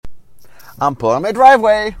I'm pulling my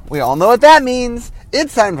driveway. We all know what that means.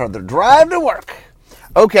 It's time for the drive to work.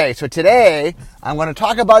 Okay, so today I'm going to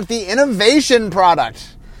talk about the innovation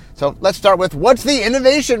product. So let's start with, what's the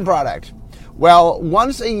innovation product? Well,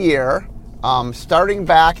 once a year, starting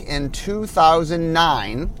back in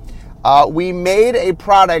 2009, we made a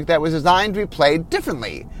product that was designed to be played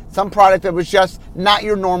differently. Some product that was just not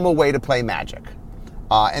your normal way to play Magic.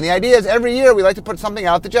 And the idea is every year we like to put something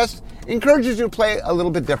out that just encourages you to play a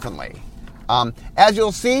little bit differently. As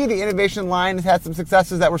you'll see, the innovation line has had some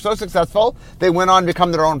successes that were so successful, they went on to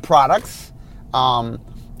become their own products.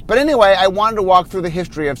 But anyway, I wanted to walk through the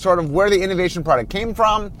history of sort of where the innovation product came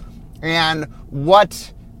from and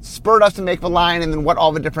what spurred us to make the line and then what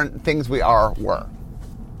all the different things were.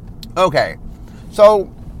 Okay,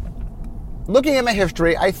 so looking at my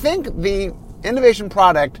history, I think the innovation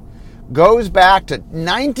product goes back to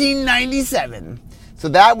 1997. So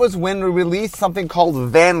that was when we released something called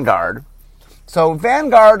Vanguard. So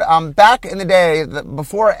Vanguard, back in the day,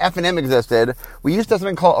 before F&M existed, we used to have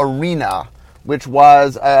something called Arena, which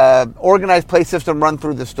was an organized play system run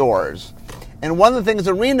through the stores. And one of the things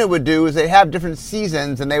Arena would do is they have different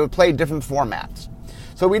seasons and they would play different formats.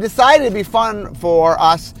 So we decided it'd be fun for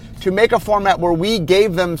us to make a format where we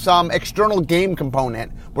gave them some external game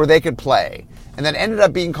component where they could play. And that ended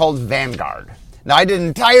up being called Vanguard. Now, I did an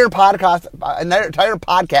entire podcast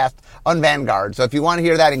on Vanguard. So if you want to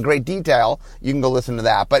hear that in great detail, you can go listen to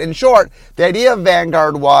that. But in short, the idea of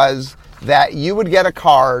Vanguard was that you would get a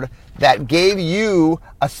card that gave you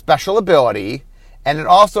a special ability, and it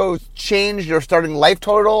also changed your starting life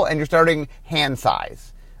total and your starting hand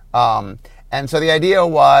size. And so the idea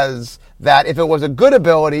was that if it was a good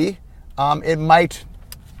ability, it might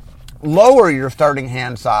lower your starting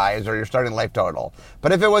hand size or your starting life total.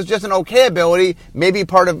 But if it was just an okay ability, maybe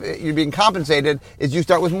part of you being compensated is you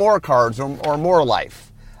start with more cards or more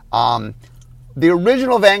life. The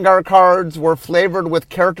original Vanguard cards were flavored with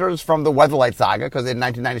characters from the Weatherlight Saga, because in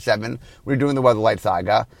 1997 we were doing the Weatherlight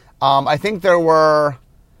Saga. I think there were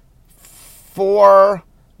 4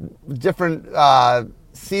 different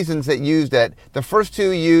seasons that used it. The first two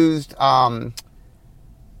used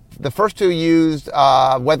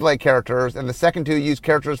Weatherlight characters, and the second 2 used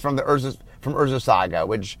characters from Urza Saga,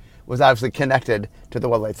 which was obviously connected to the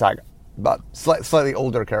Weatherlight Saga, but slightly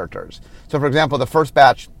older characters. So, for example, the first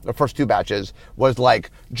 2 batches was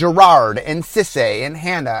like Gerard and Sisay and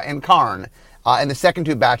Hannah and Karn, and the second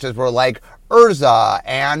 2 batches were like Urza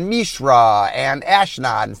and Mishra and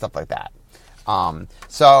Ashnod and stuff like that.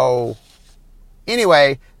 So,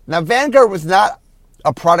 anyway, now Vanguard was not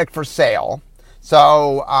a product for sale.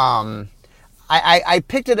 So I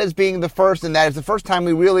picked it as being the first, and that is the first time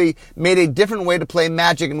we really made a different way to play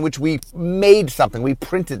Magic in which we made something, we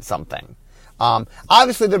printed something.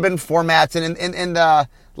 Obviously, there have been formats, and in the,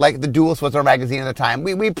 like the Duelist was our magazine at the time,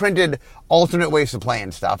 we printed alternate ways of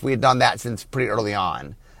playing stuff. We had done that since pretty early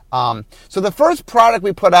on. So the first product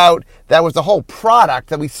we put out that was the whole product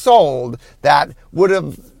that we sold that would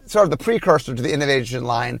have sort of the precursor to the innovation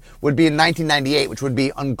line would be in 1998, which would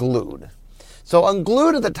be Unglued. So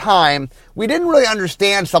Unglued at the time, we didn't really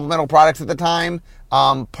understand supplemental products at the time.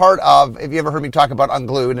 Part of, if you ever heard me talk about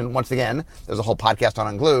Unglued, and once again, there's a whole podcast on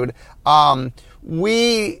Unglued,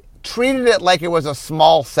 we treated it like it was a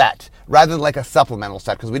small set rather than like a supplemental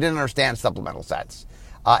set because we didn't understand supplemental sets.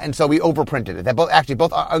 And so we overprinted it.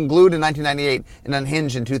 Both Unglued in 1998 and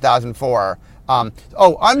Unhinged in 2004.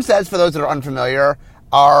 Unsets, for those that are unfamiliar,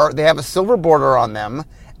 they have a silver border on them,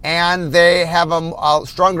 and they have a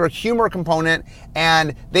stronger humor component,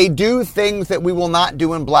 and they do things that we will not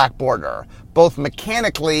do in Black Border, both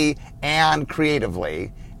mechanically and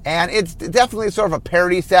creatively. And it's definitely sort of a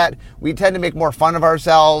parody set. We tend to make more fun of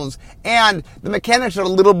ourselves, and the mechanics are a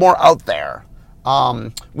little more out there.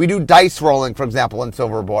 We do dice rolling, for example, in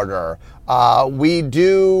Silver Border. We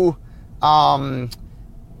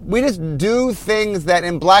just do things that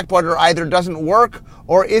in Black Border either doesn't work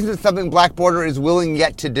or isn't something Black Border is willing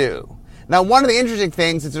yet to do. Now, one of the interesting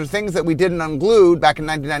things is there are things that we did in Unglued back in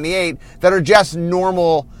 1998 that are just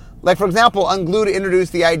normal. Like, for example, Unglued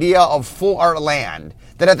introduced the idea of full art land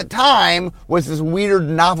that at the time was this weird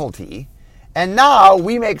novelty. And now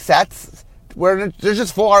we make sets where there's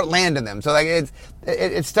just full art land in them. So like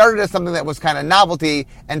it started as something that was kind of novelty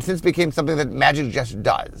and since became something that Magic just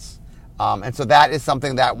does. And so that is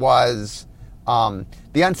something that was,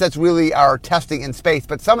 the unsets really are testing in space,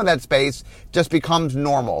 but some of that space just becomes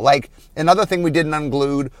normal. Like another thing we did in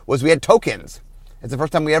Unglued was we had tokens. It's the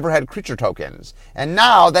first time we ever had creature tokens. And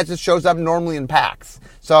now that just shows up normally in packs.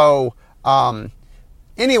 So,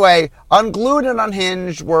 anyway, Unglued and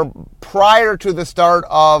Unhinged were prior to the start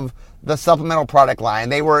of the supplemental product line.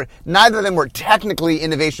 Neither of them were technically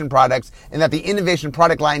innovation products, and that the innovation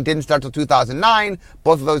product line didn't start till 2009.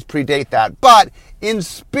 Both of those predate that. But in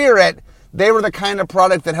spirit, they were the kind of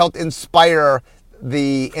product that helped inspire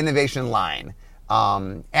the innovation line.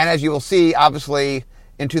 And as you will see, obviously,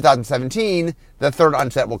 in 2017, the third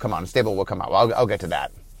unset will come out, Stable will come out. Well, I'll get to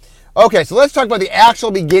that. Okay, so let's talk about the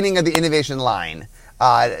actual beginning of the innovation line.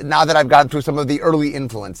 Now that I've gone through some of the early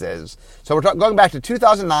influences. So we're going back to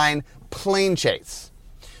 2009, Plane Chase.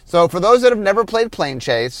 So for those that have never played Plane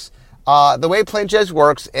Chase, the way Plane Chase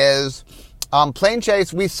works is Plane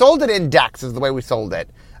Chase, we sold it in decks is the way we sold it.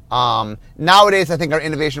 Nowadays, I think our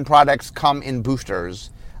innovation products come in boosters.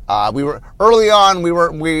 Early on,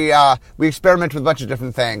 we experimented with a bunch of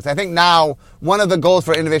different things. I think now, one of the goals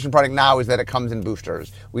for innovation product now is that it comes in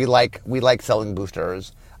boosters. We like selling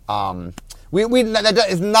boosters. That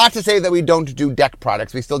is not to say that we don't do deck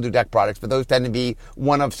products. We still do deck products, but those tend to be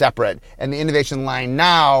one of separate. And the innovation line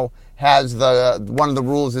now has one of the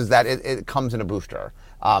rules is that it comes in a booster.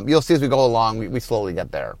 You'll see as we go along, we slowly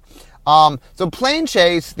get there. So Plane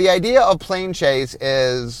Chase, the idea of Plane Chase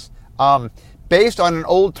is based on an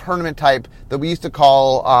old tournament type that we used to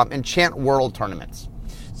call Enchant World tournaments.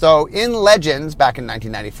 So in Legends back in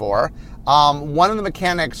 1994, one of the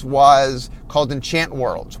mechanics was called Enchant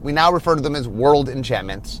Worlds. We now refer to them as World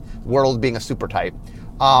Enchantments, World being a super type.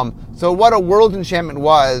 So what a World Enchantment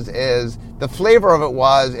was is the flavor of it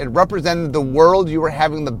was it represented the world you were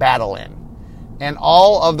having the battle in. And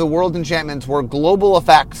all of the World Enchantments were global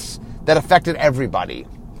effects that affected everybody.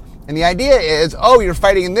 And the idea is, you're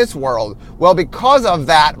fighting in this world. Well, because of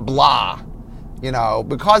that, blah.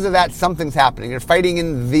 Because of that, something's happening. You're fighting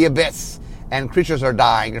in the abyss, and creatures are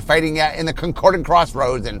dying. You're fighting in the Concordant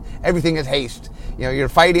Crossroads, and everything is haste. You're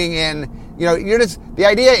fighting in, the idea is, the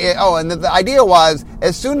idea was,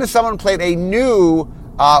 as soon as someone played a new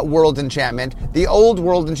World Enchantment, the old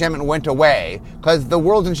World Enchantment went away, because the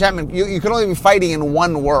World Enchantment, you could only be fighting in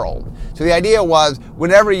one world. So the idea was,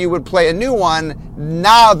 whenever you would play a new one,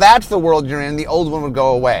 now that's the world you're in, the old one would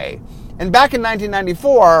go away. And back in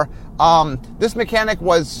 1994, this mechanic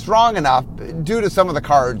was strong enough, due to some of the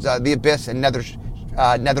cards, the Abyss and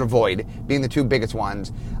Nether Void being the two biggest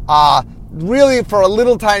ones, really for a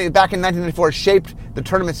little tiny, back in 1994, shaped the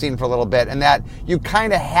tournament scene for a little bit, and that you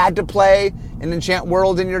kind of had to play an Enchant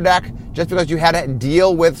World in your deck, just because you had to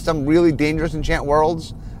deal with some really dangerous Enchant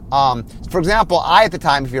Worlds. For example, I, at the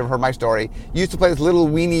time, if you ever heard my story, used to play this little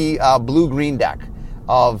weenie blue-green deck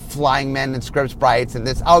of Flying Men and Script Sprites, and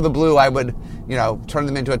this, out of the blue, I would, turn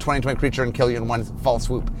them into a 20/20 creature and kill you in one fall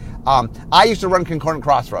swoop. I used to run Concordant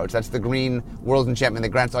Crossroads. That's the green World Enchantment that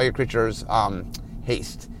grants all your creatures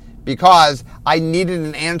haste. Because I needed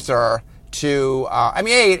an answer to,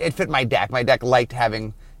 it fit my deck. My deck liked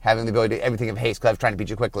having the ability to everything of haste because I was trying to beat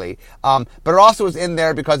you quickly. But it also was in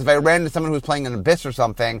there because if I ran into someone who was playing an Abyss or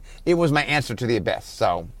something, it was my answer to the Abyss.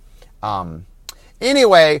 So,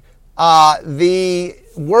 anyway, the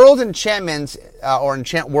World Enchantments, or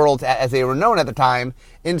Enchant Worlds as they were known at the time,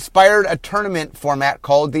 inspired a tournament format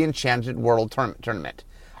called the Enchanted World Tournament.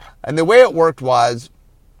 And the way it worked was,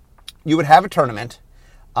 you would have a tournament,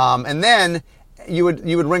 and then you would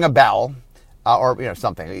ring a bell, or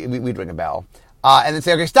something. We'd ring a bell, and then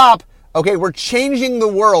say, okay, stop. Okay, we're changing the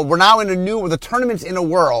world. We're now in the tournament's in a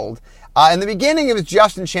world. In the beginning, it was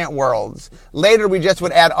just Enchant Worlds. Later, we just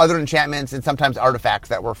would add other enchantments and sometimes artifacts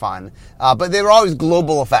that were fun. But they were always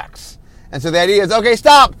global effects. And so the idea is, okay,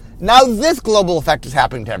 stop. Now this global effect is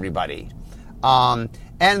happening to everybody.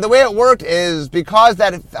 And the way it worked is because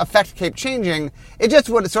that effect kept changing, it just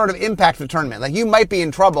would sort of impact the tournament. Like, you might be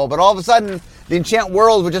in trouble, but all of a sudden, the Enchant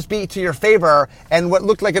World would just be to your favor, and what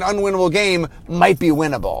looked like an unwinnable game might be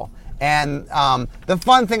winnable. And the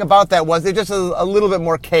fun thing about that was it just was a little bit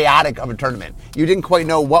more chaotic of a tournament. You didn't quite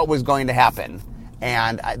know what was going to happen.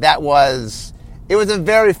 And it was a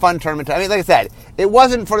very fun tournament. I mean, like I said, it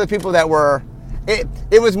wasn't for the people that were,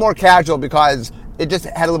 it was more casual because it just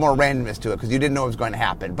had a little more randomness to it because you didn't know what was going to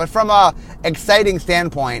happen. But from a exciting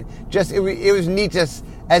standpoint, it was neat just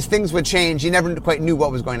as things would change, you never quite knew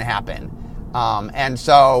what was going to happen. And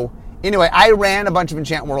so, anyway, I ran a bunch of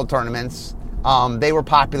Enchant World tournaments. They were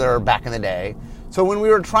popular back in the day. So when we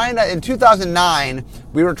were in 2009,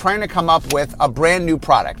 we were trying to come up with a brand new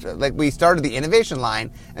product. Like, we started the innovation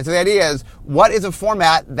line. And so the idea is, what is a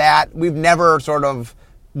format that we've never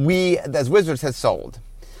we, as Wizards, has sold?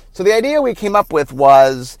 So the idea we came up with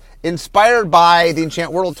was inspired by the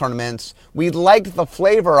Enchant World tournaments. We liked the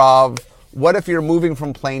flavor of, what if you're moving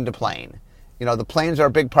from plane to plane? The planes are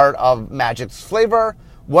a big part of Magic's flavor.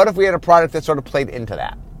 What if we had a product that sort of played into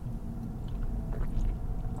that?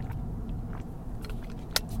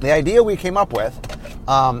 the idea we came up with,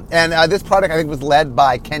 and this product I think was led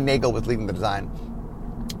by Ken Nagel, was leading the design,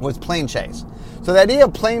 was Plane Chase. So the idea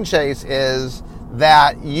of Plane Chase is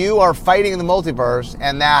that you are fighting in the multiverse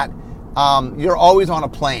and that you're always on a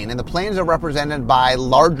plane. And the planes are represented by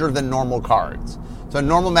larger than normal cards. So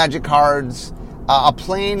normal Magic cards, a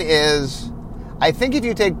plane is, I think if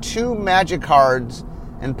you take 2 Magic cards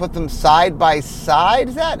and put them side by side,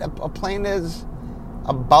 is that a plane is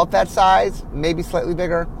about that size, maybe slightly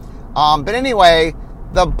bigger. But anyway,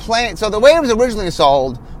 the plane, so the way it was originally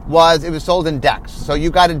sold was it was sold in decks. So you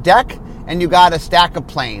got a deck and you got a stack of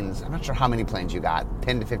planes. I'm not sure how many planes you got,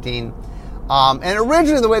 10 to 15. And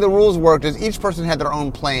originally the way the rules worked is each person had their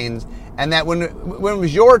own planes, and that when it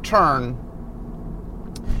was your turn,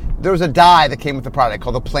 there was a die that came with the product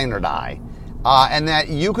called the planar die. And that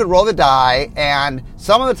you could roll the die, and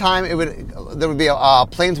some of the time there would be a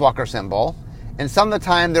planeswalker symbol, and some of the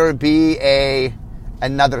time there would be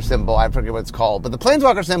another symbol. I forget what it's called, but the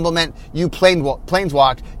planeswalker symbol meant you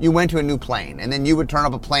planeswalked, you went to a new plane, and then you would turn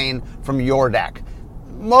up a plane from your deck.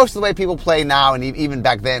 Most of the way people play now, and even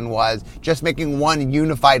back then, was just making one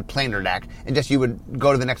unified planar deck, and just you would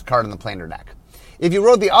go to the next card on the planar deck. If you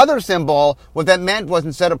wrote the other symbol, what that meant was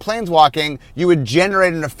instead of planeswalking, you would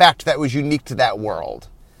generate an effect that was unique to that world.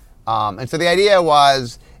 And so the idea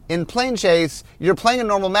was, in Plane Chase, you're playing a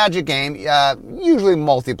normal Magic game, usually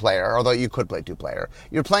multiplayer, although you could play 2-player.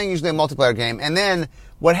 You're playing usually a multiplayer game, and then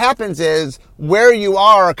what happens is where you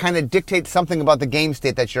are kind of dictates something about the game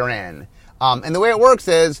state that you're in. And the way it works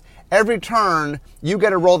is every turn you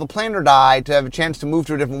get to roll the planar die to have a chance to move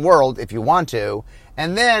to a different world if you want to,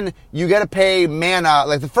 and then you get to pay mana.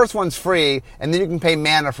 Like the first one's free, and then you can pay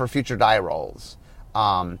mana for future die rolls.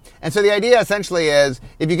 And so the idea essentially is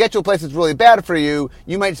if you get to a place that's really bad for you,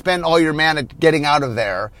 you might spend all your mana getting out of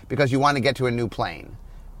there because you want to get to a new plane.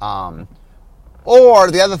 Or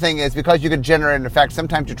the other thing is because you could generate an effect,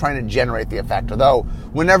 sometimes you're trying to generate the effect. Although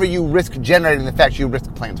whenever you risk generating the effect, you risk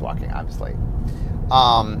planeswalking, obviously.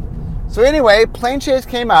 So anyway, Plane Chase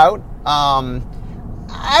came out.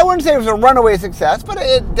 I wouldn't say it was a runaway success, but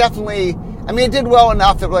it definitely, I mean, it did well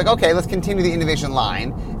enough that we're like, okay, let's continue the innovation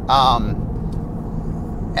line.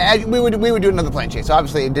 And we would do another Plane Chase. So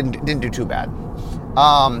obviously it didn't do too bad.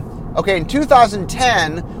 Okay, in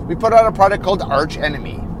 2010, we put out a product called Arch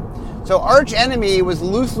Enemy. So Arch Enemy was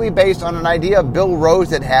loosely based on an idea Bill Rose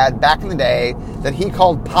had back in the day that he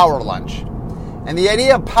called Power Lunch. And the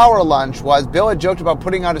idea of Power Lunch was Bill had joked about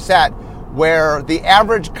putting out a set where the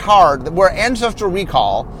average card, where Ancestral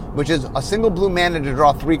Recall, which is a single blue mana to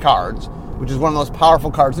draw 3 cards, which is one of the most powerful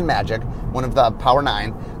cards in Magic, one of the Power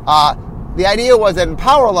 9, the idea was that in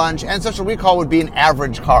Power Lunch, Ancestral Recall would be an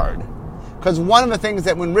average card. Because one of the things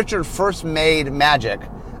that when Richard first made Magic,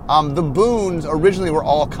 the boons originally were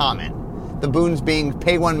all common. The boons being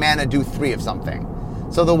pay 1 mana, do 3 of something.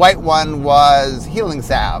 So the white one was Healing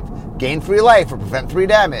Salve, gain 3 life or prevent 3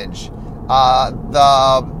 damage.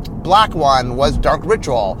 The black one was Dark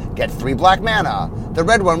Ritual, get 3 black mana. The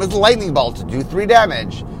red one was Lightning Bolt, do 3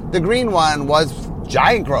 damage. The green one was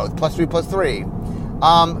Giant Growth, +3/+3.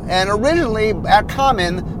 And originally, at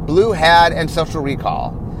common, blue had Ancestral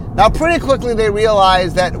Recall. Now, pretty quickly they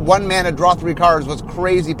realized that 1 mana, draw 3 cards was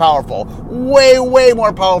crazy powerful. Way, way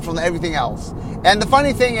more powerful than everything else. And the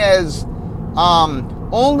funny thing is,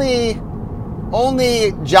 only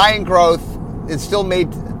Giant Growth is still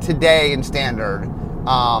made today in Standard.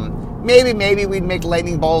 Maybe we'd make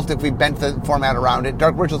Lightning Bolt if we bent the format around it.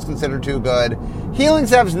 Dark Ritual's considered too good. Healing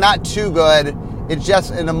Salve's not too good. It's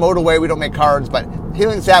just in a modal way we don't make cards, but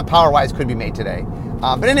Healing Salve power-wise could be made today.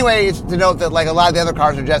 But anyway, it's to note that like a lot of the other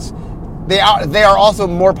cards are just, they are also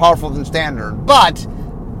more powerful than Standard, but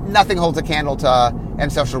nothing holds a candle to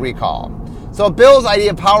Ancestral Recall. So Bill's idea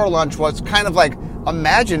of Power Lunch was kind of like,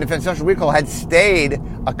 imagine if Ancestral Recall had stayed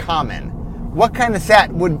a common. What kind of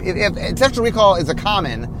set would, if Ancestral Recall is a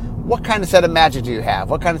common, what kind of set of Magic do you have?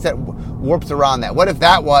 What kind of set warps around that? What if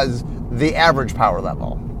that was the average power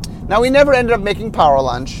level? Now, we never ended up making Power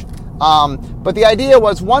Lunch, but the idea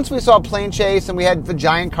was once we saw Plane Chase and we had the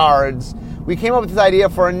giant cards, we came up with this idea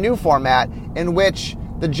for a new format in which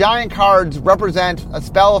the giant cards represent a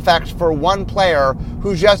spell effect for one player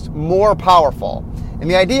who's just more powerful. And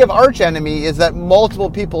the idea of Arch Enemy is that multiple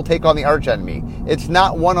people take on the Arch Enemy. It's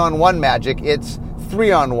not 1-on-1 Magic, it's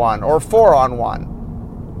 3-on-1 or 4-on-1.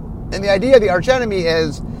 And the idea of the Arch Enemy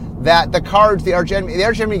is that the Arch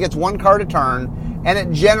Enemy gets 1 card a turn, and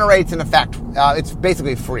it generates an effect. It's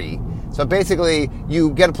basically free. So basically,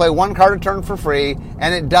 you get to play 1 card a turn for free,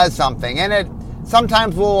 and it does something. And it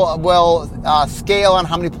sometimes will scale on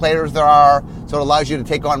how many players there are, so it allows you to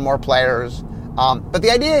take on more players. But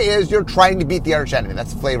the idea is you're trying to beat the archenemy.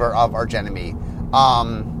 That's the flavor of archenemy.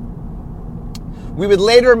 We would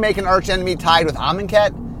later make an archenemy tied with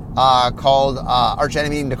Amonkhet called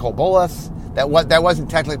archenemy Nicol Bolas. That wasn't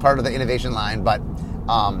technically part of the innovation line, but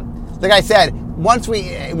like I said, once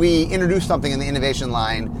we introduce something in the innovation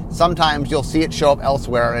line, sometimes you'll see it show up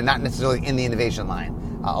elsewhere and not necessarily in the innovation line.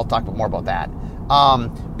 I'll talk more about that.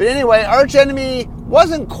 But anyway, archenemy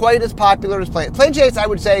wasn't quite as popular as Planechase, I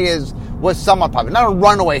would say, was somewhat popular. Not a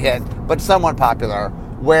runaway hit, but somewhat popular.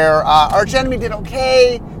 Where archenemy did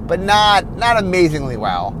okay, but not amazingly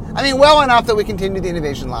well. I mean, well enough that we continued the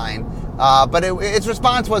innovation line. But its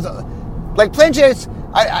response was like Planechase.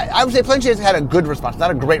 I would say Planechase had a good response,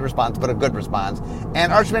 not a great response, but a good response.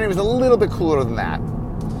 And archenemy was a little bit cooler than that.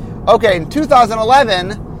 Okay, in 2011,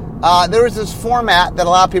 there was this format that a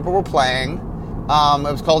lot of people were playing.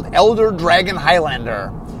 It was called Elder Dragon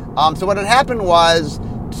Highlander. So what had happened was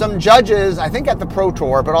some judges, I think at the Pro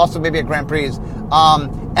Tour, but also maybe at Grand Prix,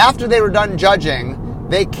 after they were done judging,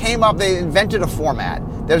 they invented a format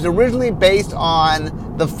that was originally based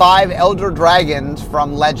on the 5 Elder Dragons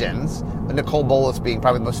from Legends, Nicol Bolas being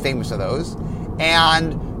probably the most famous of those.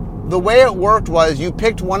 And the way it worked was you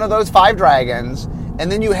picked one of those 5 dragons, and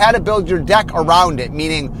then you had to build your deck around it,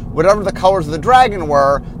 meaning whatever the colors of the dragon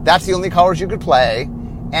were, that's the only colors you could play.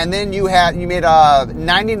 And then you made a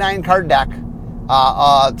 99 card deck,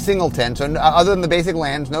 singleton, so other than the basic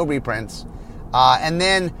lands, no reprints. And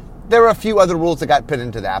then there were a few other rules that got put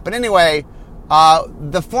into that. But anyway,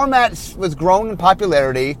 the format was grown in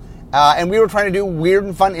popularity, and we were trying to do weird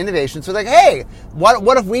and fun innovations. So like, hey,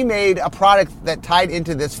 what if we made a product that tied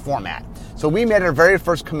into this format? So we made our very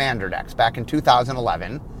first Commander decks back in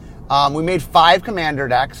 2011. We made 5 Commander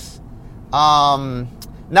decks. Now,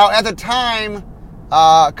 at the time,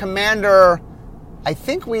 Commander, I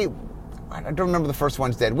don't remember the first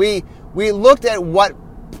ones did. We looked at what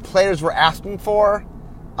players were asking for,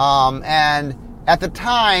 and at the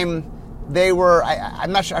time, they were,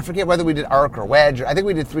 I'm not sure, I forget whether we did Arc or Wedge. I think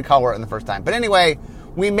we did 3 color in the first time. But anyway,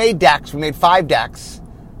 we made decks. We made 5 decks.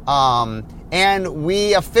 And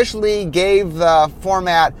we officially gave the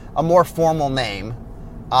format a more formal name,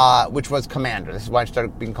 which was Commander. This is why it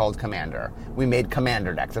started being called Commander. We made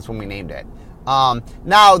Commander decks. That's when we named it.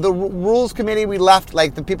 Now, the rules committee, we left,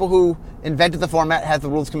 like the people who invented the format has the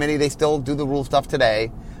rules committee. They still do the rule stuff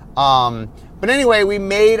today. But anyway, we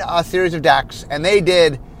made a series of decks, and they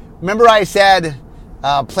did. Remember I said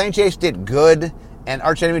Planechase did good and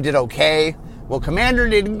archenemy did okay? Well, Commander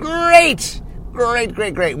did great.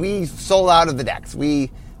 Great. We sold out of the decks. They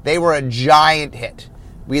were a giant hit.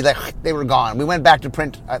 They were gone. We went back to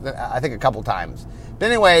print, I think, a couple times.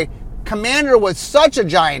 But anyway, Commander was such a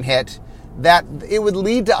giant hit that it would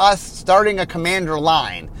lead to us starting a Commander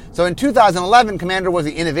line. So in 2011, Commander was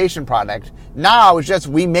the innovation product. Now it's just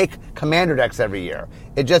we make Commander decks every year.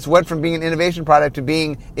 It just went from being an innovation product to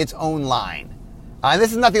being its own line. And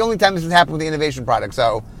this is not the only time this has happened with the innovation product.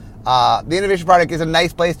 So the innovation product is a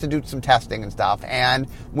nice place to do some testing and stuff. And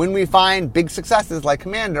when we find big successes like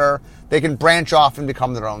Commander, they can branch off and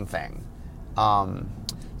become their own thing.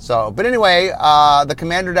 But anyway, the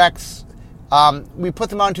Commander decks, we put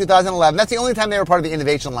them out in 2011. That's the only time they were part of the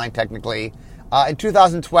innovation line, technically. In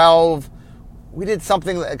 2012, we did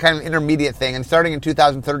something, kind of intermediate thing. And starting in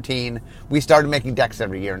 2013, we started making decks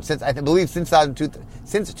every year. And since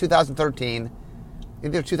 2013,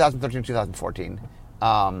 either 2013 or 2014,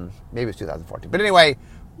 maybe it was 2014. But anyway,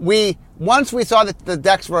 once we saw that the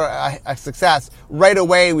decks were a success, right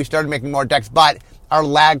away we started making more decks. But our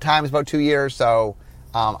lag time is about 2 years, so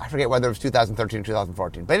I forget whether it was 2013 or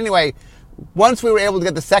 2014. But anyway, once we were able to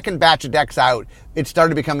get the second batch of decks out, it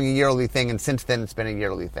started becoming a yearly thing, and since then it's been a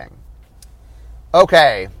yearly thing.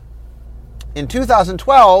 Okay. In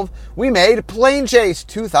 2012, we made Planechase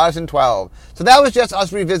 2012. So that was just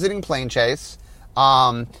us revisiting Planechase.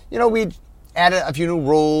 We added a few new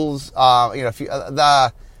rules.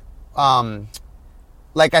 I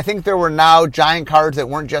think there were now giant cards that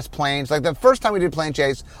weren't just planes. Like the first time we did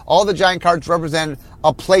Planechase, all the giant cards represented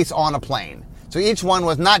a place on a plane. So each one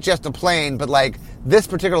was not just a plane, but like this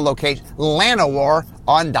particular location, Llanowar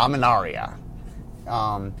on Dominaria.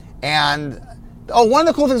 One of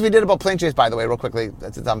the cool things we did about Planechase, by the way, real quickly,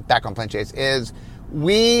 since I'm back on Planechase, is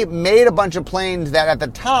we made a bunch of planes that at the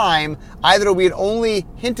time, either we had only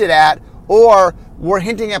hinted at or were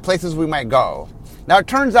hinting at places we might go. Now, it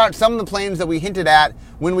turns out some of the planes that we hinted at,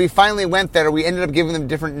 when we finally went there, we ended up giving them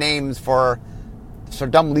different names for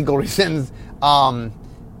dumb legal reasons.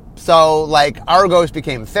 So, like, Argos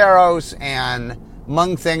became Theros, and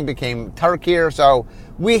Mung Thing became Tarkir. So,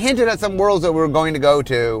 we hinted at some worlds that we were going to go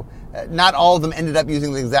to. Not all of them ended up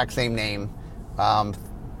using the exact same name.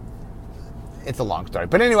 It's a long story.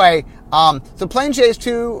 But anyway, so Plane Chase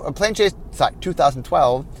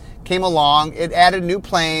 2012 came along. It added new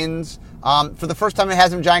planes. For the first time, it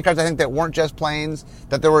had some giant cards, I think, that weren't just planes,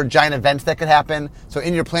 that there were giant events that could happen. So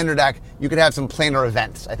in your planar deck, you could have some planar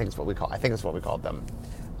events, I think it's what we called them.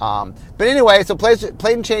 But anyway, so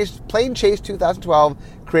Plane Chase 2012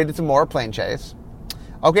 created some more Plane Chase.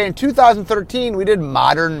 Okay, in 2013, we did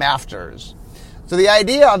Modern Masters. So the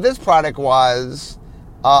idea of this product was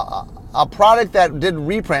a product that did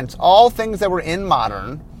reprints, all things that were in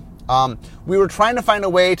Modern. We were trying to find a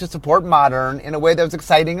way to support Modern in a way that was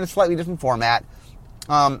exciting in a slightly different format.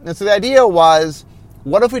 And so the idea was,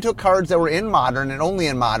 what if we took cards that were in Modern and only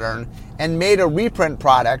in Modern and made a reprint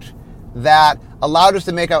product that allowed us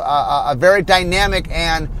to make a very dynamic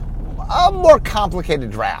and a more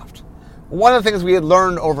complicated draft. One of the things we had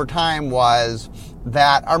learned over time was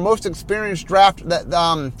that our most experienced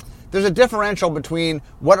there's a differential between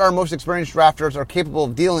what our most experienced drafters are capable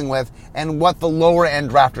of dealing with and what the lower end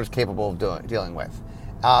drafters are capable of dealing with.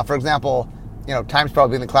 For example, Time Spiral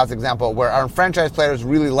being the classic example where our franchise players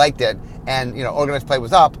really liked it and, organized play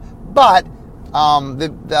was up, but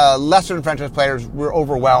the lesser franchise players were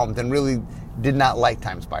overwhelmed and really did not like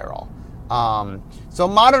Time Spiral. So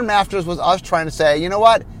Modern Masters was us trying to say, you know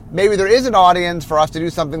what, maybe there is an audience for us to do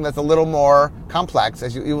something that's a little more complex,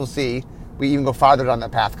 as you will see. We even go farther down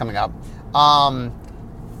that path coming up.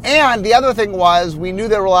 And the other thing was, we knew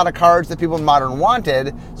there were a lot of cards that people in Modern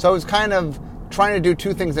wanted, so it was kind of trying to do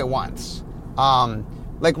two things at once.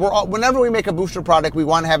 Whenever we make a booster product, we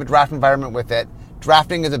want to have a draft environment with it.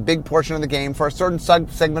 Drafting is a big portion of the game for a certain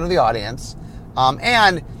segment of the audience.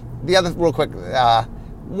 And the other, real quick,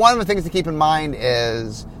 one of the things to keep in mind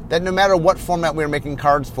is that no matter what format we're making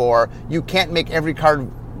cards for, you can't make every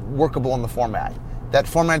card workable in the format. That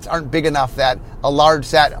formats aren't big enough that a large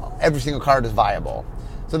set, every single card is viable.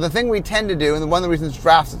 So the thing we tend to do, and one of the reasons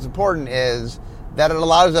drafts is important, is that it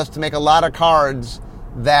allows us to make a lot of cards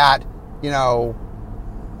that,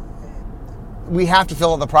 we have to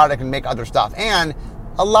fill out the product and make other stuff. And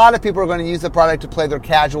a lot of people are going to use the product to play their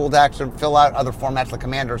casual decks or fill out other formats like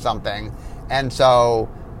Commander or something. And so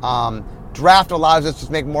draft allows us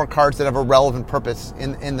to make more cards that have a relevant purpose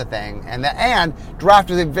in the thing. And draft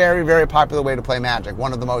is a very, very popular way to play Magic.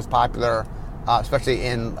 One of the most popular, especially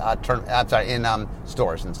in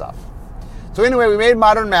stores and stuff. So anyway, we made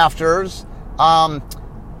Modern Masters.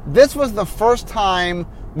 This was the first time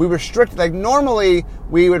we restricted. Like normally,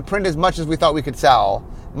 we would print as much as we thought we could sell.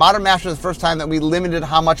 Modern Masters was the first time that we limited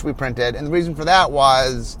how much we printed, and the reason for that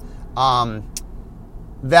was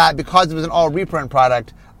that because it was an all reprint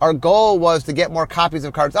product, our goal was to get more copies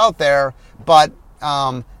of cards out there, but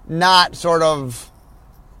not sort of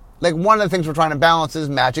like one of the things we're trying to balance is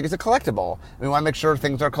Magic is a collectible. We want to make sure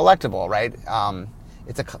things are collectible, right?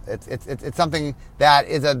 It's something that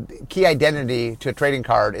is a key identity to a trading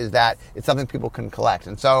card, is that it's something people can collect.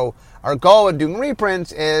 And so our goal in doing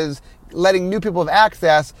reprints is letting new people have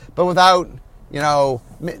access, but without,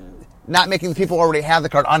 not making the people who already have the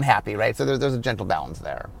card unhappy, right? So there's a gentle balance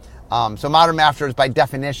there. So Modern Masters, by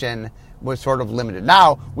definition, was sort of limited.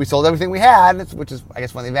 Now, we sold everything we had, which is, I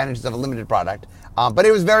guess, one of the advantages of a limited product. But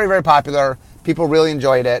it was very, very popular. People really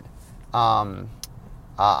enjoyed it.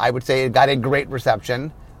 I would say it got a great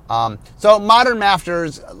reception. So Modern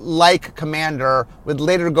Masters, like Commander, would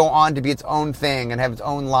later go on to be its own thing and have its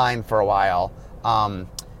own line for a while.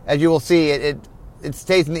 As you will see, it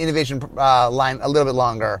stays in the innovation line a little bit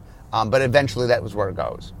longer, but eventually that was where it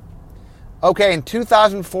goes. Okay, in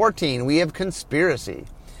 2014, we have Conspiracy.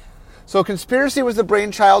 So Conspiracy was the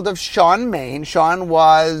brainchild of Sean Main. Sean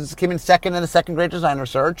came in second in the second Great Designer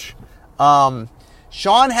Search.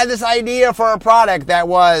 Sean had this idea for a product that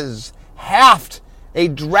was half a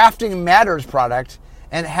Drafting Matters product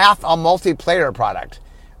and half a multiplayer product.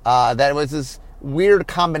 That was this weird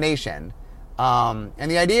combination.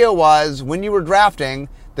 And the idea was, when you were drafting,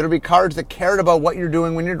 there would be cards that cared about what you're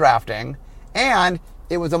doing when you're drafting, and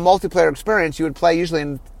it was a multiplayer experience. You would play usually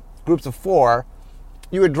in groups of 4.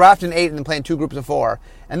 You would draft in 8 and then play in 2 groups of 4.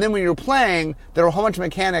 And then when you were playing, there were a whole bunch of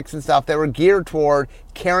mechanics and stuff that were geared toward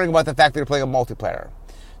caring about the fact that you're playing a multiplayer.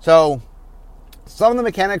 So some of the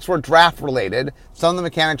mechanics were draft related, some of the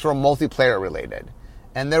mechanics were multiplayer related.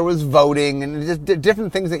 And there was voting and just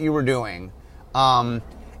different things that you were doing. And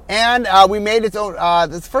we made its own,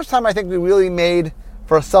 this is the first time I think we really made,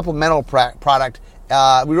 for a supplemental product,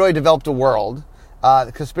 we really developed a world.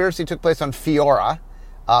 The Conspiracy took place on Fiora.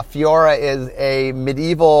 Fiora is a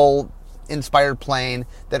medieval-inspired plane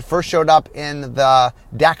that first showed up in the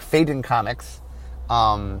Dak Faden comics.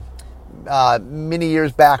 Many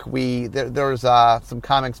years back, there was some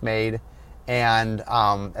comics made, And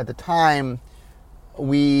at the time,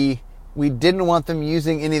 we didn't want them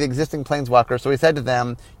using any of the existing Planeswalkers, so we said to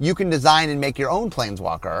them, you can design and make your own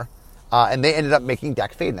Planeswalker. And they ended up making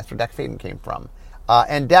Dack Fayden. That's where Dack Fayden came from.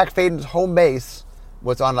 And Dack Fayden's home base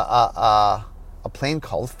was on a plane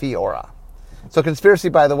called Fiora. So Conspiracy,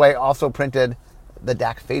 by the way, also printed the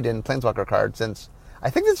Dack Fayden Planeswalker card, since I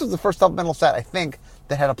think this was the first supplemental set,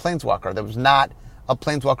 that had a Planeswalker. There was not a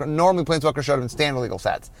Planeswalker. Normally, Planeswalker showed up in standard legal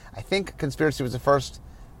sets. I think Conspiracy was the first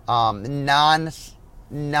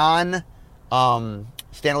non-standard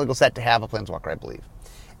legal set to have a Planeswalker, I believe.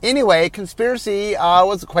 Anyway, Conspiracy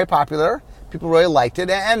was quite popular. People really liked it.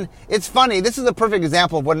 And it's funny, this is a perfect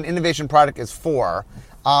example of what an innovation product is for,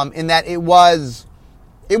 in that it was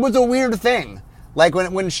a weird thing. Like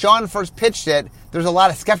when Sean first pitched it, there's a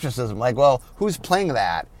lot of skepticism. Like, well, who's playing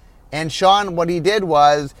that? And Sean, what he did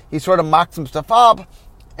was he sort of mocked some stuff up,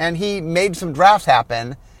 and he made some drafts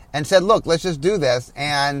happen and said, look, let's just do this.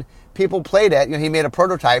 And people played it. He made a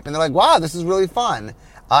prototype, and they're like, wow, this is really fun.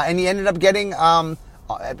 And he ended up getting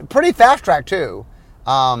pretty fast track too.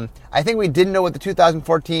 I think we didn't know what the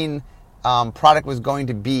 2014 product was going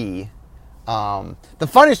to be. The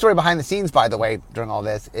funny story behind the scenes, by the way, during all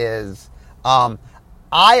this is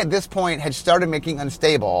I, at this point, had started making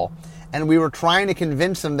Unstable, and we were trying to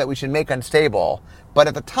convince them that we should make Unstable. But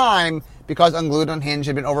at the time, because Unglued and Unhinged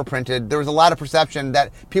had been overprinted, there was a lot of perception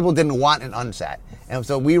that people didn't want an unset. And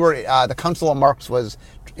so we were, the Council of Marks was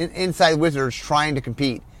inside Wizards trying to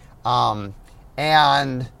compete. And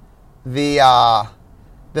the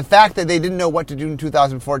fact that they didn't know what to do in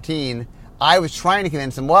 2014, I was trying to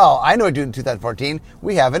convince them, well, I know what to do in 2014.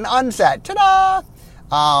 We have an unset. Ta-da!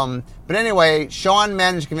 But anyway, Sean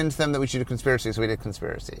managed to convince them that we should do Conspiracy, so we did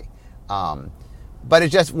Conspiracy. But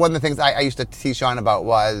it's just one of the things I used to tease Sean about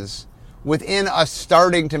was within us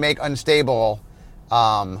starting to make Unstable,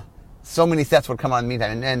 so many sets would come on in the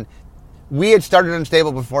meantime. And we had started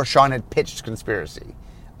Unstable before Sean had pitched Conspiracy.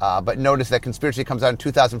 But notice that Conspiracy comes out in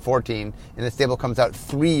 2014, and Unstable comes out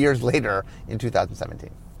 3 years later in 2017.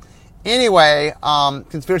 Anyway,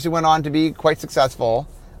 Conspiracy went on to be quite successful.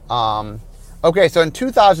 Okay, so in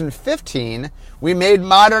 2015, we made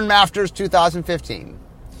Modern Masters 2015.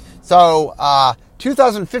 So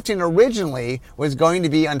 2015 originally was going to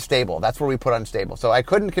be Unstable. That's where we put Unstable. So I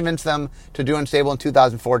couldn't convince them to do Unstable in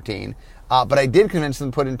 2014, but I did convince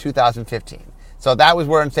them to put it in 2015. So that was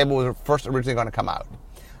where Unstable was first originally going to come out.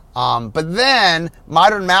 But then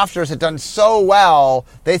Modern Masters had done so well,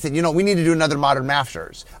 they said, we need to do another Modern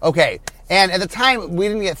Masters. Okay. And at the time, we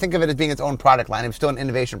didn't yet think of it as being its own product line. It was still an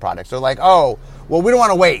innovation product. So like, oh, well, we don't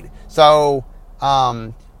want to wait. So,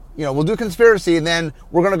 we'll do Conspiracy, and then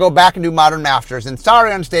we're going to go back and do Modern Masters. And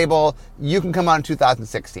sorry, Unstable, you can come out in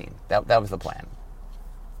 2016. That was the plan.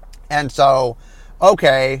 And so,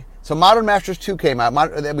 okay. So Modern Masters 2 came out.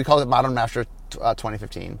 We called it Modern Masters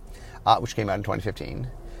 2015, which came out in 2015.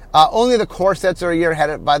 Only the core sets are a year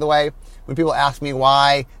ahead, by the way. When people ask me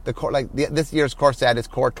why the core, this year's core set is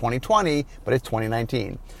core 2020, but it's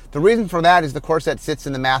 2019. The reason for that is the core set sits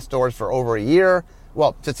in the mass stores for over a year.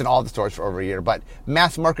 Well, it sits in all the stores for over a year, but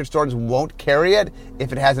mass market stores won't carry it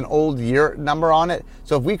if it has an old year number on it.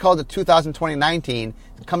 So if we called it 2020-19,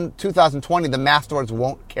 come 2020, the mass stores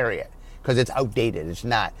won't carry it because it's outdated. It's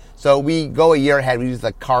not. So we go a year ahead. We use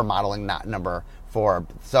the car modeling number for.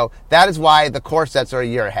 So that is why the core sets are a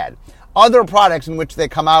year ahead. Other products in which they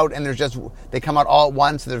come out and they come out all at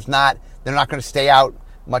once. They're not going to stay out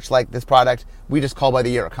much like this product. We just call by the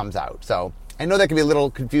year it comes out. So I know that can be a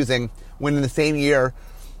little confusing when in the same year,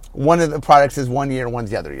 one of the products is 1 year,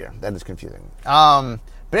 one's the other year. That is confusing. But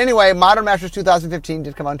anyway, Modern Masters 2015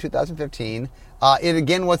 did come out in 2015. It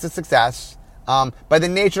again was a success. By the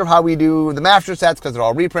nature of how we do the master sets, because they're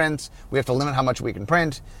all reprints, we have to limit how much we can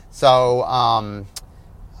print. So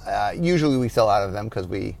usually we sell out of them because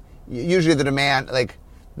usually the demand, like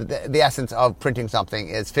the essence of printing something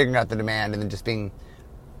is figuring out the demand and then just being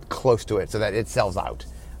close to it so that it sells out.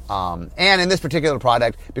 And in this particular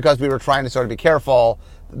product, because we were trying to sort of be careful,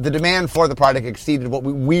 the demand for the product exceeded what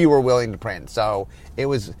we were willing to print. So it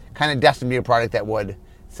was kind of destined to be a product that would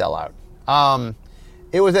sell out.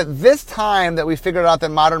 It was at this time that we figured out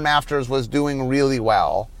that Modern Masters was doing really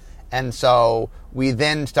well. And so we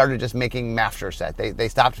then started just making Master Set. They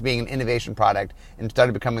stopped being an innovation product and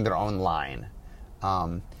started becoming their own line.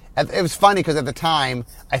 It was funny because at the time,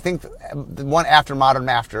 I think the one after Modern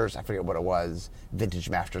Masters, I forget what it was, Vintage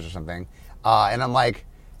Masters or something. And I'm like,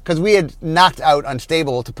 because we had knocked out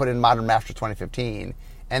Unstable to put in Modern Masters 2015.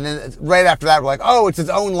 And then right after that, we're like, oh, it's its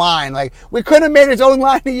own line. Like, we couldn't have made its own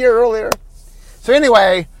line a year earlier. So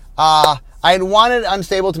anyway, I had wanted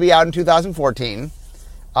Unstable to be out in 2014.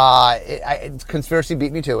 Conspiracy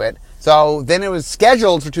beat me to it. So then it was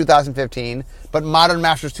scheduled for 2015, but Modern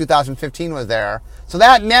Masters 2015 was there. So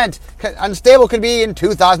that meant Unstable could be in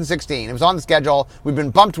 2016. It was on the schedule. We've been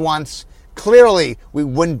bumped once. Clearly, we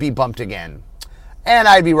wouldn't be bumped again. And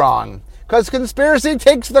I'd be wrong, because Conspiracy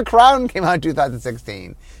Takes the Crown came out in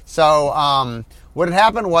 2016. So what had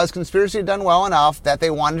happened was Conspiracy had done well enough that they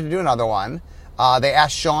wanted to do another one. They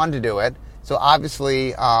asked Sean to do it. So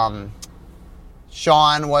obviously,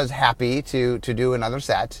 Sean was happy to do another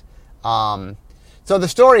set. So the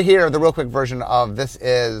story here, the real quick version of this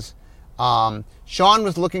is, Sean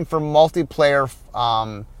was looking for multiplayer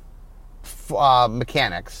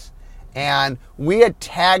mechanics, and we had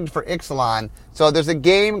tagged for Ixalan. So there's a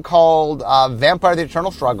game called Vampire: The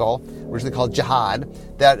Eternal Struggle, originally called Jihad,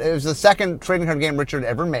 that it was the second trading card game Richard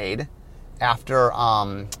ever made after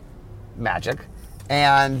Magic.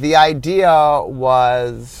 And the idea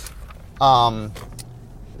was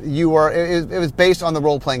it was based on the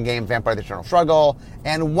role-playing game Vampire: The Eternal Struggle,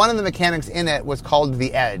 and one of the mechanics in it was called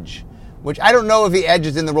the Edge, which I don't know if the Edge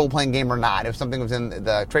is in the role-playing game or not, if something was in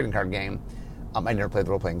the trading card game. I never played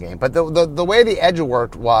the role-playing game. But the way the Edge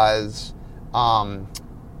worked was,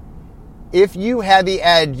 if you had the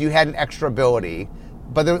Edge, you had an extra ability,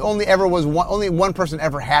 but there only one person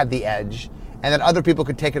ever had the Edge, and then other people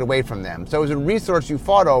could take it away from them. So it was a resource you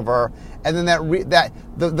fought over, and then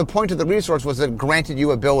the point of the resource was that it granted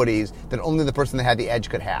you abilities that only the person that had the Edge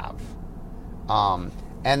could have.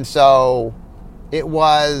 And so it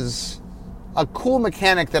was a cool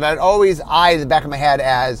mechanic that I'd always eyed in the back of my head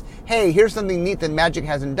as, hey, here's something neat that Magic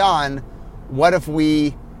hasn't done. What if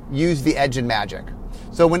we use the Edge in Magic?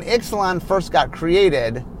 So when Ixalan first got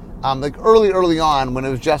created, like early on, when it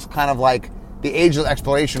was just kind of like the Age of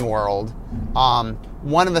Exploration world,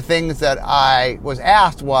 one of the things that I was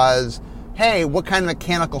asked was, hey, what kind of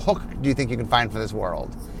mechanical hook do you think you can find for this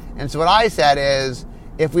world? And so what I said is,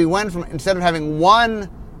 if we went from, instead of having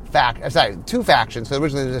two factions, so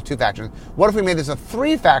originally there was 2 factions, what if we made this a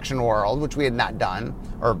 3-faction world, which we had not done,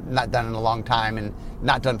 or not done in a long time, and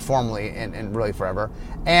not done formally in really forever,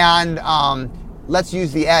 and let's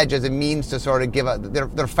use the Edge as a means to sort of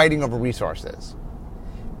they're fighting over resources.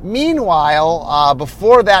 Meanwhile,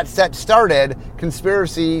 before that set started,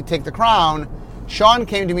 Conspiracy Take the Crown, Sean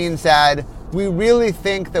came to me and said, we really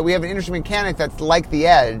think that we have an interesting mechanic that's like the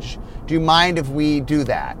Edge. Do you mind if we do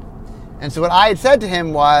that? And so what I had said to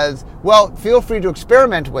him was, well, feel free to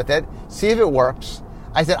experiment with it, see if it works.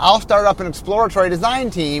 I said, I'll start up an exploratory design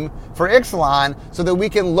team for Ixalan so that we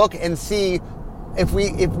can look and see if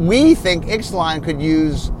we think Ixalan could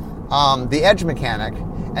use the Edge mechanic,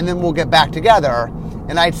 and then we'll get back together.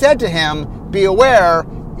 And I said to him, be aware,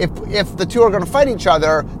 if the two are going to fight each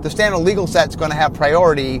other, the standard legal set's going to have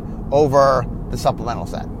priority over the supplemental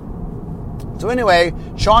set. So anyway,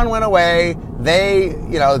 Sean went away.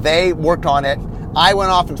 They worked on it. I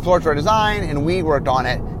went off in exploratory design, and we worked on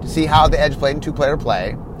it to see how the Edge played in 2-player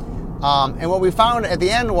play. And what we found at the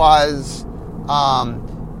end was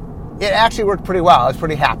it actually worked pretty well. I was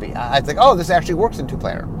pretty happy. I was like, oh, this actually works in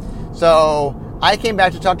 2-player. So I came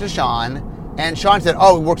back to talk to Sean, and Sean said,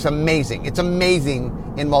 oh, it works amazing. It's amazing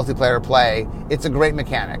in multiplayer play. It's a great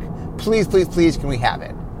mechanic. Please, please, please, can we have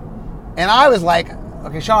it? And I was like,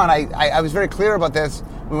 okay, Sean, I was very clear about this.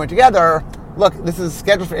 We went together. Look, this is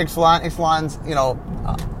scheduled for Ixalan. Ixalan's,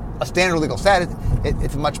 a standard legal set.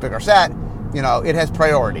 It's a much bigger set. It has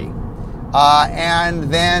priority.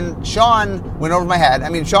 And then Sean went over my head.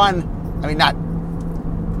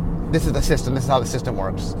 This is the system. This is how the system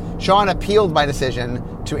works. Sean appealed my decision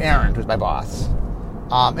to Aaron, who's my boss.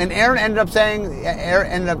 And Aaron ended up saying,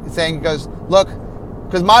 he goes, look,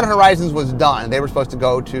 because Modern Horizons was done. They were supposed to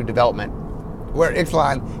go to development, where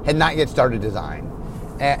Ixalan had not yet started design.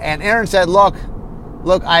 And Aaron said, look,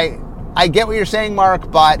 I get what you're saying,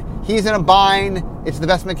 Mark, but he's in a bind. It's the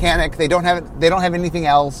best mechanic. They don't have anything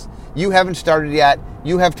else. You haven't started yet.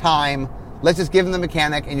 You have time. Let's just give him the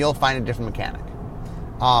mechanic, and you'll find a different mechanic.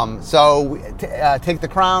 Take the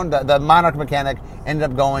Crown, the Monarch mechanic, ended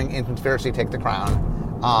up going in Conspiracy Take the Crown.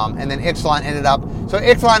 And then Ixalan ended up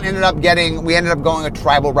we ended up going a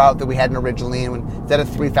tribal route that we hadn't originally, and instead of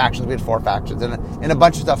 3 factions, we had 4 factions, and a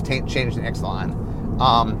bunch of stuff changed in Ixalan.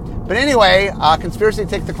 But anyway, Conspiracy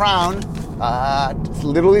Take the Crown,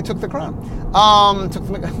 literally took the crown. Took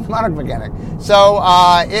the Monarch mechanic. So,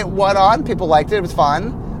 it went on, people liked it, it was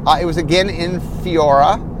fun. It was again in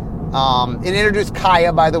Fiora. It introduced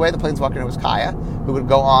Kaya, by the way, the Planeswalker name was Kaya, who would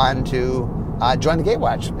go on to join the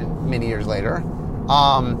Gatewatch many years later.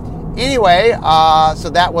 So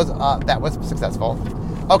that was successful.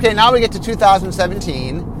 Okay, now we get to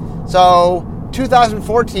 2017. So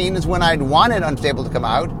 2014 is when I'd wanted Unstable to come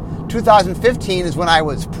out. 2015 is when I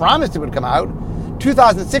was promised it would come out.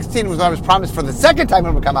 2016 was when I was promised for the second time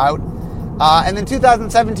it would come out. And then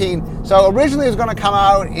 2017, so originally it was going to come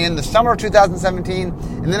out in the summer of 2017,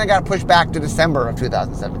 and then it got pushed back to December of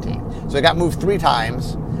 2017. So it got moved 3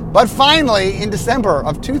 times. But finally, in December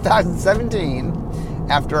of 2017,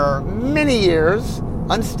 after many years,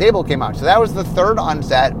 Unstable came out. So that was the 3rd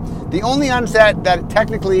unset. The only unset that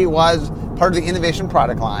technically was part of the innovation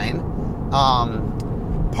product line.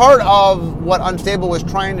 Part of what Unstable was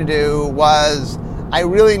trying to do was I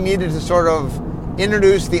really needed to sort of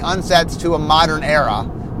introduce the unsets to a modern era.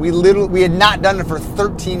 We had not done it for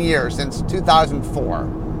 13 years, since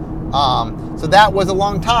 2004. So that was a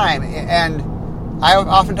long time. And I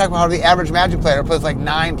often talk about how the average Magic player plays like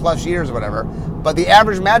 9+ years or whatever. But the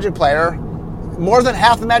average Magic player, more than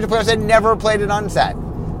half the Magic players had never played an unset.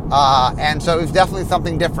 And so it was definitely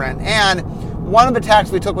something different. And one of the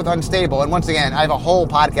tacks we took with Unstable, and once again, I have a whole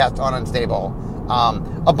podcast on Unstable.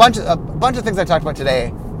 A bunch of things I talked about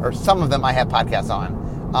today, or some of them I have podcasts on.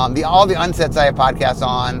 All the unsets I have podcasts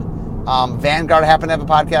on. Vanguard I happen to have a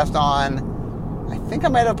podcast on. I think I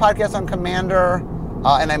might have a podcast on Commander,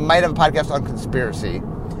 and I might have a podcast on Conspiracy.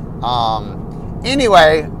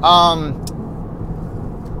 Anyway,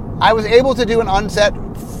 I was able to do an unset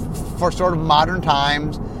for sort of modern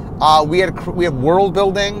times. We have world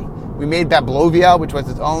building. We made Bablovia, which was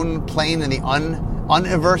its own plane in the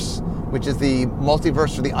Universe, which is the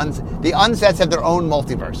multiverse for the unsets have their own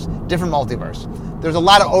multiverse, different multiverse. There's a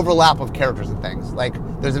lot of overlap of characters and things. Like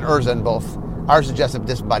there's an Urza in both. Ours is just a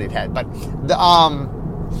disembodied head. But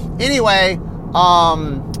anyway,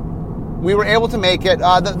 we were able to make it.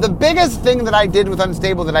 The biggest thing that I did with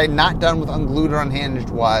Unstable that I had not done with Unglued or Unhinged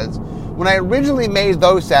was when I originally made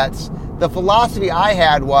those sets, the philosophy I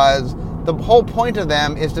had was the whole point of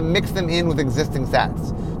them is to mix them in with existing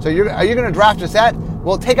sets. So are you going to draft a set?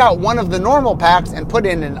 Well, take out one of the normal packs and put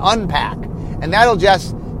in an unpack. And that'll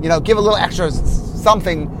just, give a little extra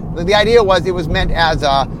something. The idea was it was meant as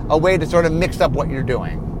a way to sort of mix up what you're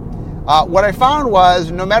doing. What I found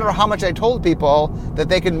was no matter how much I told people that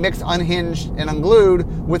they could mix Unhinged and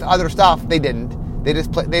Unglued with other stuff, they didn't. They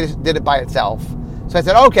just did it by itself. So I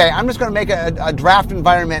said, okay, I'm just going to make a draft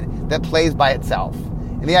environment that plays by itself.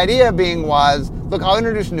 And the idea being was, look, I'll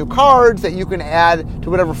introduce new cards that you can add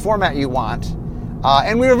to whatever format you want.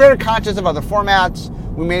 And we were very conscious of other formats.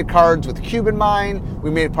 We made cards with Cube in mind.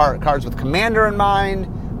 We made cards with Commander in mind.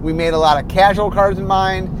 We made a lot of casual cards in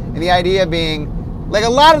mind. And the idea being, like a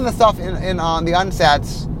lot of the stuff in the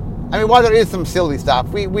unsets, I mean, while there is some silly stuff,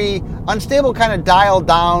 we Unstable kind of dialed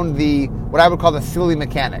down what I would call the silly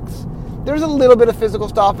mechanics. There's a little bit of physical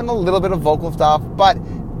stuff and a little bit of vocal stuff, but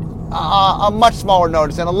a much smaller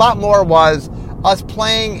notice, and a lot more was us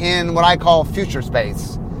playing in what I call future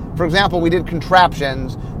space. For example, we did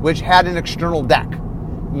Contraptions, which had an external deck.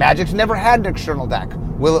 Magic's never had an external deck.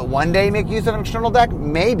 Will it one day make use of an external deck?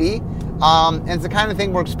 Maybe. And it's the kind of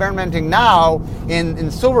thing we're experimenting now in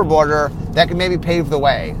Silver Border that can maybe pave the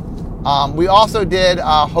way. We also did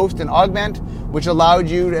Host and Augment, which allowed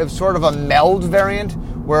you to have sort of a meld variant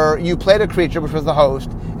where you played a creature, which was the host,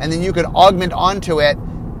 and then you could augment onto it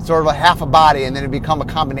sort of a half a body, and then it become a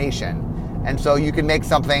combination. And so you can make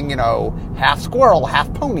something, half squirrel,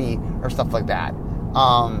 half pony, or stuff like that.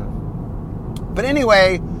 But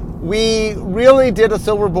anyway, we really did a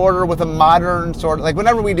Silver Border with a modern sort of, like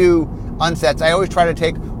whenever we do unsets, I always try to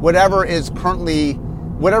take whatever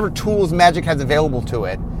tools Magic has available to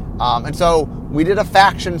it. And so we did a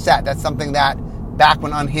faction set. That's something that back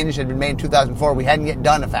when Unhinged had been made in 2004, we hadn't yet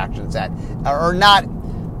done a faction set. Or not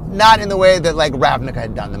in the way that like Ravnica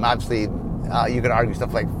had done them. Obviously, you could argue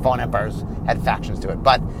stuff like Fallen Empires had factions to it.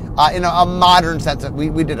 But in a modern sense,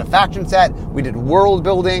 we did a faction set. We did world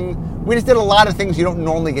building. We just did a lot of things you don't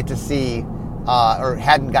normally get to see or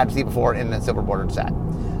hadn't got to see before in the Silver Bordered set.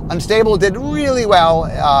 Unstable did really well.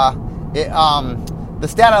 The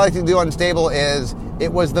stat I like to do on Unstable is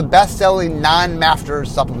it was the best-selling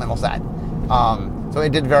non-Masters supplemental set. So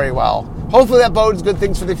it did very well. Hopefully that bodes good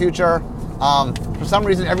things for the future. For some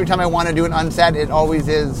reason, every time I want to do an unset, it always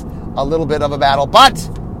is a little bit of a battle. But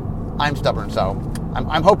I'm stubborn, so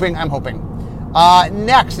I'm hoping.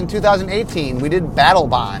 Next, in 2018, we did Battle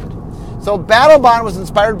Bond. So Battle Bond was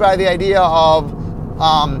inspired by the idea of,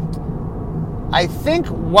 I think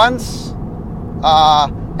once,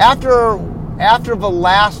 after the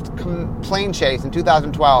last plane chase in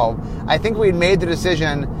 2012, I think we had made the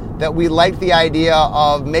decision that we liked the idea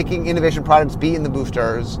of making innovation products be in the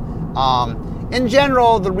boosters. In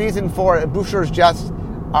general, the reason for it, boosters just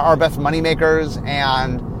are our best money makers,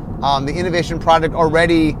 and the innovation product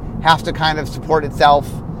already has to kind of support itself.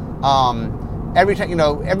 Every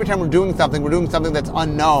time we're doing something that's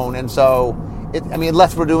unknown, and so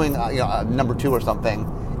unless we're doing number 2 or something,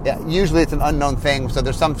 usually it's an unknown thing. So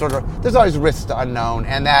there's always risks to unknown,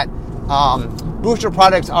 and that booster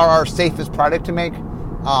products are our safest product to make,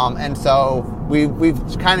 and so we've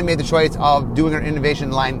kind of made the choice of doing our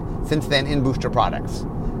innovation line since then in booster products.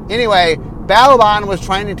 Anyway, Battlebond was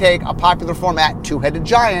trying to take a popular format, Two-Headed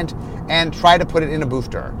Giant, and try to put it in a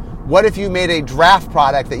booster. What if you made a draft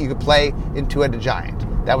product that you could play in Two-Headed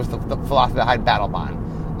Giant? That was the philosophy behind Battlebond.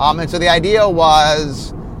 And so the idea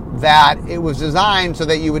was that it was designed so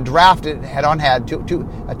that you would draft it head-on-head,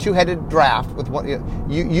 a two-headed draft with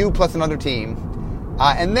you plus another team,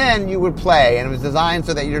 and then you would play. And it was designed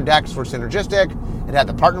so that your decks were synergistic. It had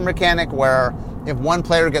the partner mechanic where if one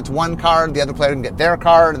player gets one card, the other player can get their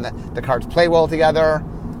card, and the cards play well together.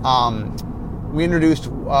 We introduced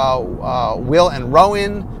Will and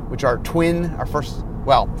Rowan, which are twin.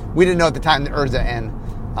 We didn't know at the time that Urza and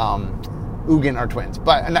Ugin are twins,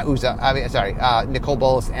 but not Urza. Nicol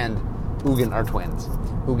Bolas and Ugin are twins.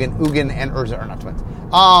 Ugin and Urza are not twins.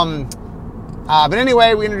 But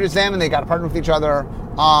anyway, we introduced them, and they got to partner with each other.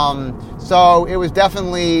 So it was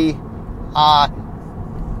definitely,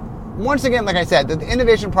 once again, like I said, the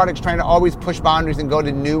innovation product's trying to always push boundaries and go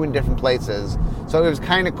to new and different places. So it was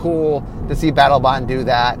kind of cool to see Battlebond do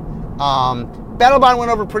that. Battlebond went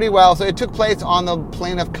over pretty well. So it took place on the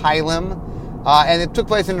plane of Kylum, and it took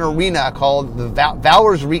place in an arena called the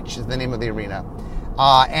Valor's Reach is the name of the arena.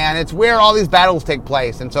 And it's where all these battles take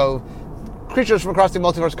place. And so creatures from across the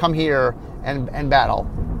multiverse come here and battle.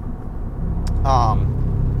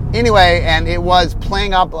 Anyway, and it was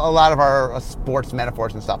playing up a lot of our sports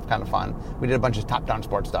metaphors and stuff, kind of fun. We did a bunch of top-down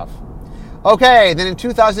sports stuff. Okay, then in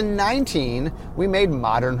 2019, we made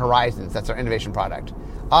Modern Horizons. That's our innovation product.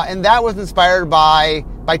 And that was inspired by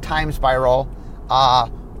Time Spiral.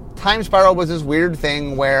 Time Spiral was this weird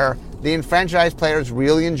thing where the enfranchised players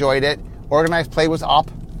really enjoyed it. Organized play was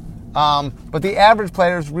up. But the average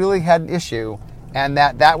players really had an issue. And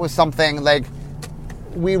that was something like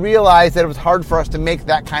we realized that it was hard for us to make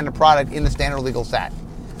that kind of product in the standard legal set.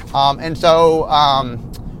 And so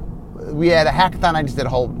we had a hackathon. I just did a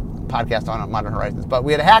whole podcast on Modern Horizons. But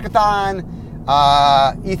we had a hackathon.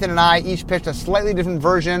 Ethan and I each pitched a slightly different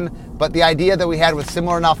version, but the idea that we had was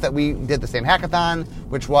similar enough that we did the same hackathon,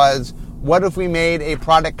 which was, what if we made a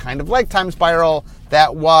product kind of like Time Spiral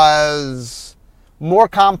that was more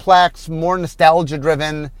complex, more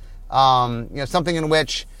nostalgia-driven, something in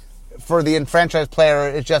which, for the enfranchised player,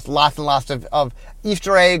 it's just lots and lots of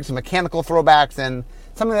Easter eggs, mechanical throwbacks, and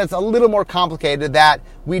something that's a little more complicated that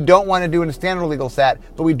we don't want to do in a standard legal set,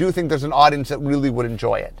 but we do think there's an audience that really would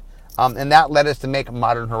enjoy it. And that led us to make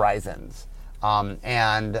Modern Horizons. As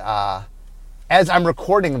I'm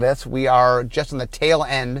recording this, we are just on the tail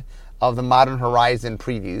end of the Modern Horizon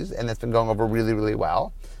previews, and it's been going over really, really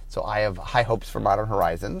well. So I have high hopes for Modern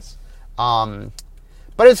Horizons. But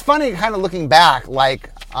it's funny kind of looking back,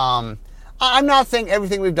 I'm not saying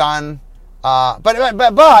everything we've done, but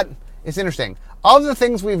it's interesting. Of the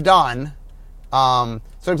things we've done,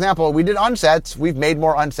 for example, we did unsets, we've made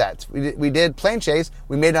more unsets. We did plane chase,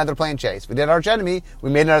 we made another plane chase. We did arch enemy,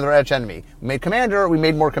 we made another arch enemy. We made commander, we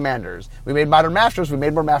made more commanders. We made modern masters, we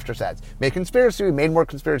made more master sets. We made conspiracy, we made more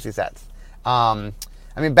conspiracy sets. Battlebond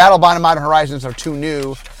and Modern Horizons are too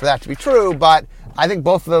new for that to be true, but I think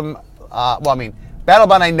both of them,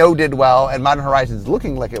 Battlebond I know did well, and Modern Horizons is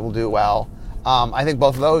looking like it will do well. I think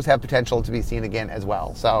both of those have potential to be seen again as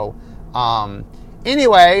well. So,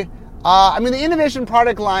 anyway, the innovation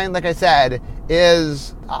product line, like I said,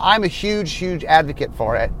 I'm a huge, huge advocate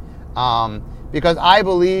for it. Because I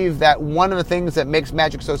believe that one of the things that makes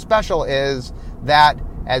Magic so special is that,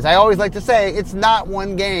 as I always like to say, it's not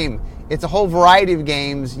one game. It's a whole variety of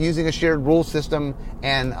games using a shared rule system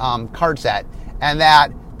and card set. And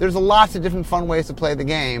that there's lots of different fun ways to play the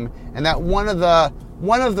game. And that one of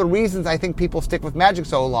the reasons I think people stick with Magic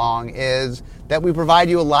so long is that we provide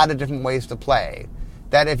you a lot of different ways to play.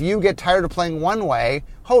 That if you get tired of playing one way,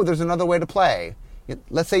 there's another way to play.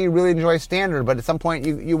 Let's say you really enjoy Standard, but at some point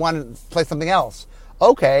you want to play something else.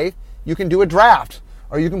 Okay, you can do a draft,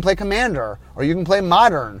 or you can play Commander, or you can play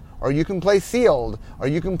Modern, or you can play Sealed, or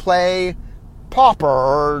you can play Pauper,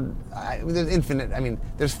 or there's infinite.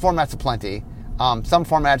 There's formats aplenty. Some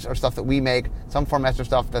formats are stuff that we make. Some formats are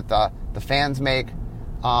stuff that the fans make.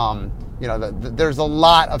 There's a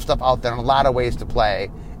lot of stuff out there and a lot of ways to play.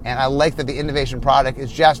 And I like that the innovation product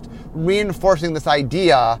is just reinforcing this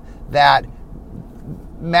idea that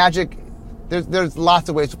Magic, there's lots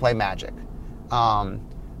of ways to play Magic. I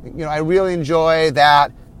really enjoy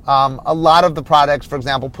that a lot of the products, for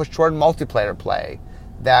example, push toward multiplayer play.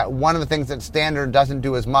 That one of the things that Standard doesn't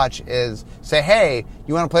do as much is say, hey,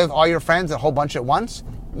 you want to play with all your friends a whole bunch at once?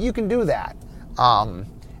 You can do that.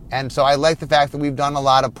 And so I like the fact that we've done a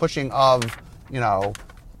lot of pushing of,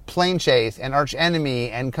 Plane Chase and Arch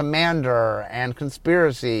Enemy and Commander and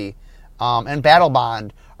Conspiracy and Battle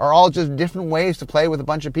Bond are all just different ways to play with a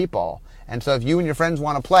bunch of people. And so if you and your friends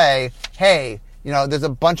want to play, hey, there's a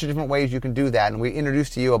bunch of different ways you can do that, and we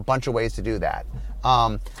introduced to you a bunch of ways to do that.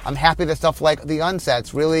 I'm happy that stuff like the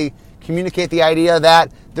unsets really communicate the idea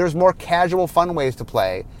that there's more casual, fun ways to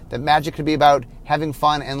play, that Magic could be about having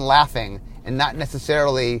fun and laughing, and not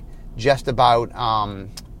necessarily just about,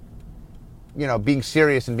 being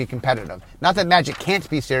serious and be competitive. Not that Magic can't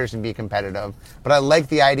be serious and be competitive, but I like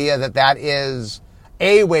the idea that that is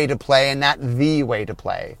a way to play and not the way to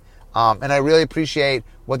play. And I really appreciate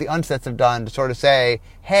what the unsets have done to sort of say,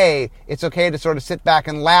 hey, it's okay to sort of sit back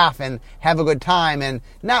and laugh and have a good time and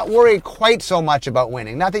not worry quite so much about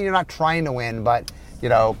winning. Not that you're not trying to win, but,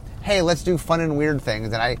 hey, let's do fun and weird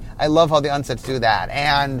things. And I love how the unsets do that.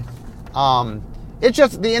 And it's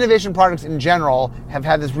just the innovation products in general have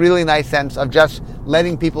had this really nice sense of just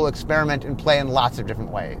letting people experiment and play in lots of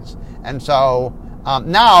different ways. And so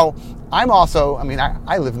now I'm also,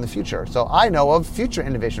 I live in the future, so I know of future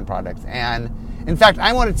innovation products. And in fact,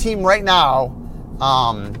 I'm on a team right now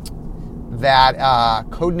that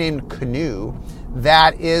codenamed Canoe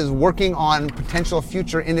that is working on potential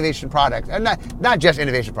future innovation products. And not just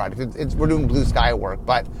innovation products, we're doing blue sky work,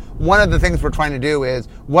 but one of the things we're trying to do is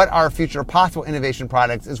what are future possible innovation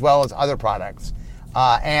products as well as other products.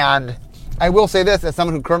 And I will say this, as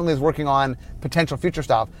someone who currently is working on potential future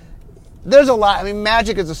stuff, there's a lot.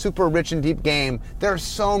 Magic is a super rich and deep game. There are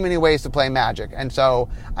so many ways to play Magic. And so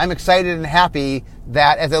I'm excited and happy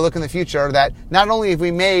that as I look in the future, that not only have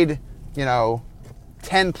we made,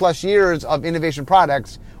 10 plus years of innovation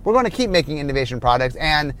products, we're going to keep making innovation products.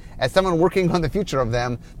 And as someone working on the future of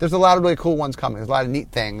them, there's a lot of really cool ones coming. There's a lot of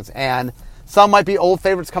neat things. And some might be old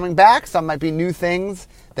favorites coming back. Some might be new things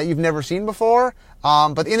that you've never seen before.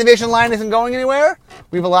 But the innovation line isn't going anywhere.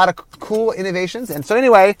 We have a lot of cool innovations. And so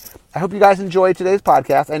anyway, I hope you guys enjoyed today's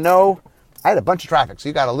podcast. I know I had a bunch of traffic, so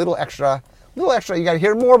you got a little extra. You got to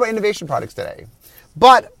hear more about innovation products today.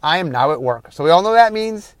 But I am now at work. So we all know that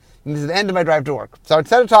means this is the end of my drive to work. So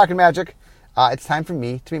instead of talking magic, it's time for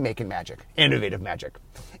me to be making magic. Innovative magic.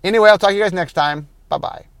 Anyway, I'll talk to you guys next time.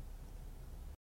 Bye-bye.